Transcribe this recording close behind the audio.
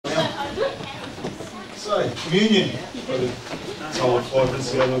So, communion. I told 5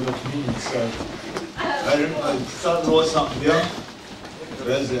 minutes ago we got communion, so I started to write something down. But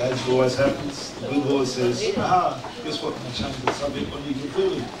as always happens, the good Lord says, guess what, I'm going to change the subject on you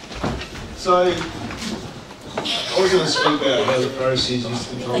completely. So, I was going to speak about how the Pharisees used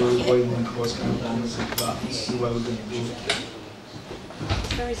to control everybody when Christ came along and said, this is the way we're going to do it.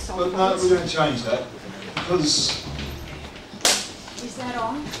 Very soft. But no, we're going to change that, because... Is that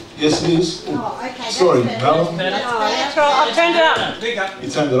on? Yes, it is. Oh, okay. Sorry, that's Mel. Oh, that's right. I've turned it up. You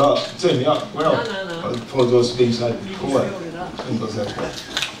turned it up. You turned me up. Well, No. I apologise for being so quiet.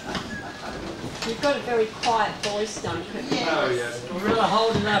 You've got a very quiet voice, Duncan. Oh, yeah. We're really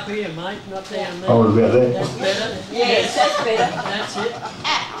holding up here, mate, not down there. Hold about that. That's better. Yes, that's better. That's it.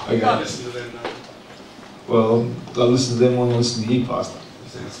 Okay. Listen to them, Well, I listen to them when I listen to you, Pastor.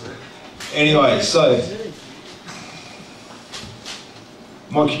 Anyway, so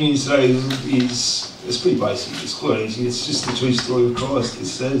my community today is it's pretty basic. It's quite easy. It's just the true story of Christ. It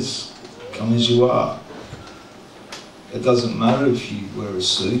says, "Come as you are." It doesn't matter if you wear a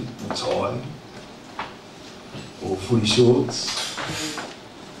suit or tie or footy shorts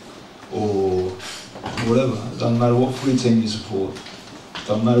or whatever. It doesn't matter what footy team you support. It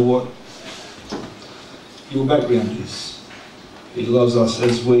doesn't matter what your background is. He loves us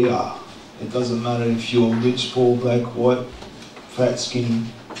as we are. It doesn't matter if you're rich, poor, black, white, fat, skinny,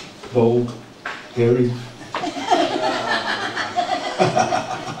 bald, hairy.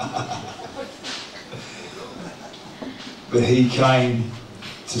 But he came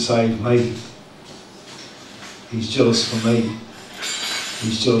to save me. He's jealous for me.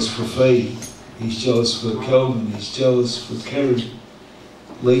 He's jealous for Fee. He's jealous for Kelvin. He's jealous for Kerry,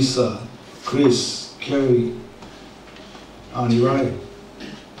 Lisa, Chris, Kerry, Auntie Ray.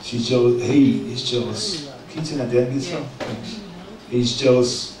 She's jealous. He is jealous. Can you turn that down, Lisa? Thanks. He's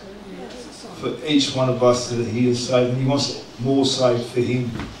jealous for each one of us that he has saved, and he wants more saved for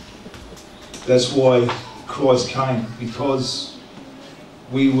him. That's why Christ came, because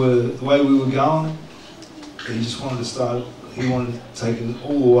the way we were going, he just wanted to start, he wanted to take it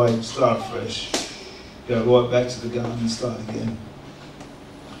all the way, start fresh, go right back to the garden and start again.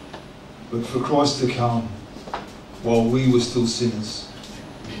 But for Christ to come while we were still sinners,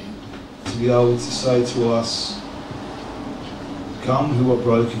 to be able to say to us, "Come who are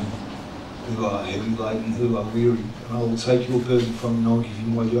broken, who are heavy laden, who are weary, and I will take your burden from you and I'll give you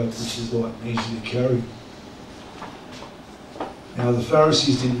my yoke, which is light and easy to carry." Now the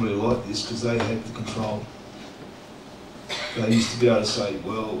Pharisees didn't really like this because they had the control. They used to be able to say,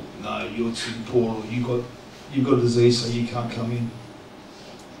 "Well, no, you're too poor, or you've got a disease, so you can't come in."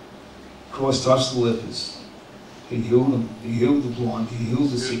 Christ touched the lepers. He healed them. He healed the blind. He healed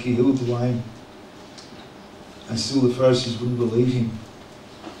the sick. He healed the lame. And still the Pharisees wouldn't believe him.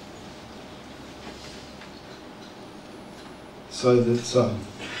 So that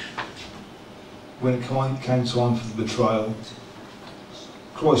when it came time for the betrayal,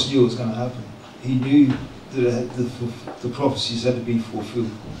 Christ knew it was going to happen. He knew that the prophecies had to be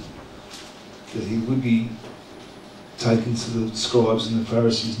fulfilled. That he would be taken to the scribes and the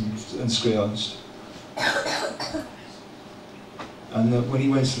Pharisees and scourged. And that when he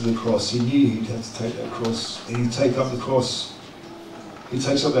went to the cross, he knew he'd have to take that cross. And he'd take up the cross. He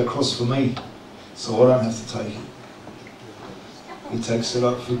takes up that cross for me, so I don't have to take it. He takes it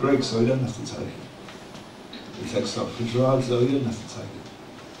up for Greg, so he doesn't have to take it. He takes it up for Gerard, so he doesn't have to take it.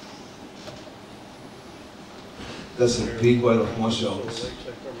 That's a big weight off my shoulders.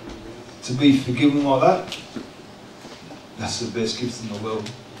 To be forgiven like that, that's the best gift in the world.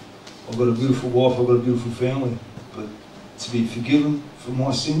 I've got a beautiful wife, I've got a beautiful family, but to be forgiven for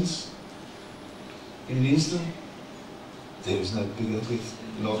my sins in an instant, there is no bigger gift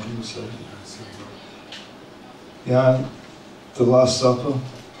than I can receive. You know, the Last Supper,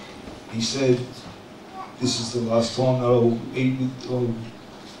 he said, "This is the last time that I will eat with,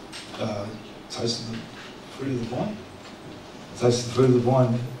 taste the fruit of the vine. Taste the fruit of the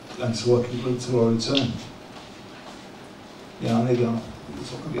vine until I return." You know, and they're going,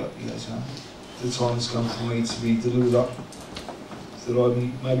 "It's not going to be up to you guys, huh? The time has come for me to be delivered up, so that I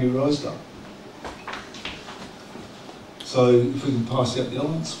may be raised up." So, if we can pass out the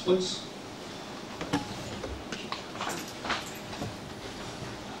elements, please.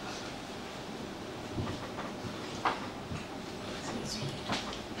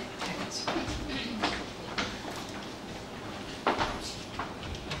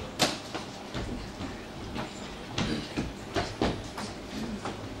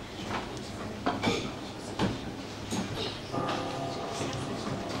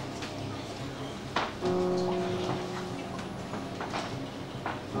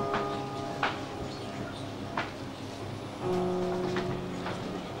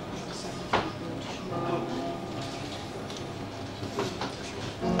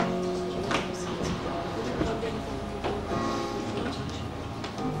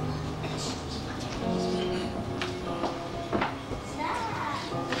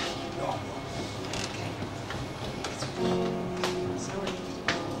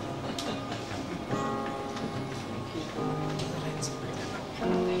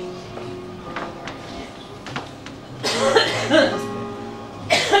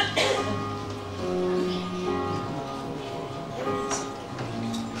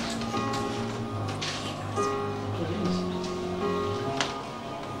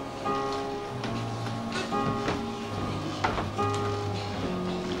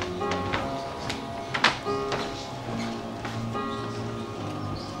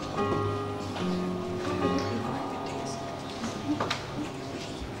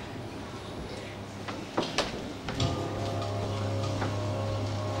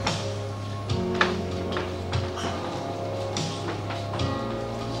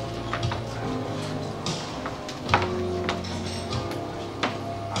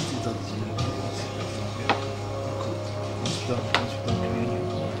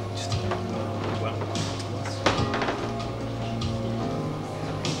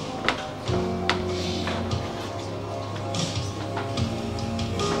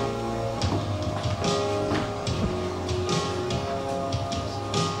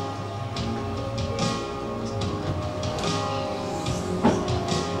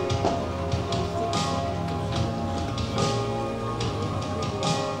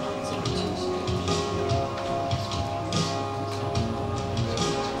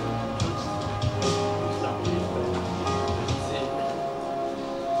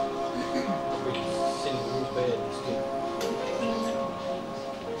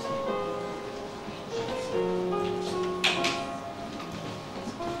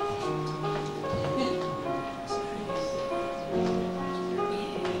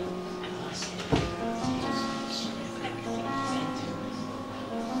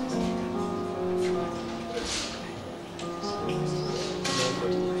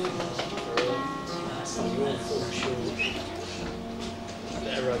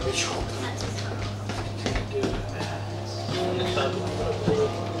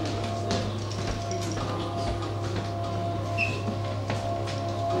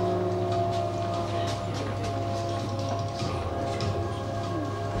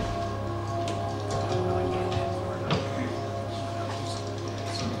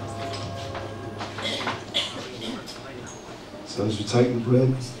 So as we take the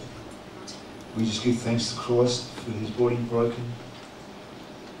bread, we just give thanks to Christ for his body broken,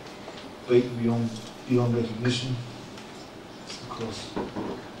 beaten beyond recognition. It's the cross.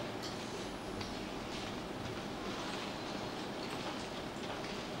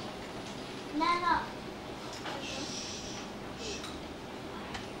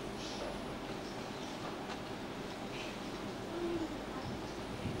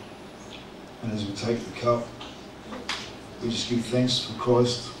 And as we take the cup, we just give thanks for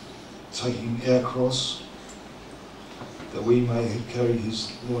Christ taking our cross, that we may carry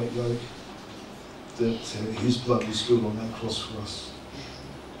his light yoke, that his blood was spilled on that cross for us.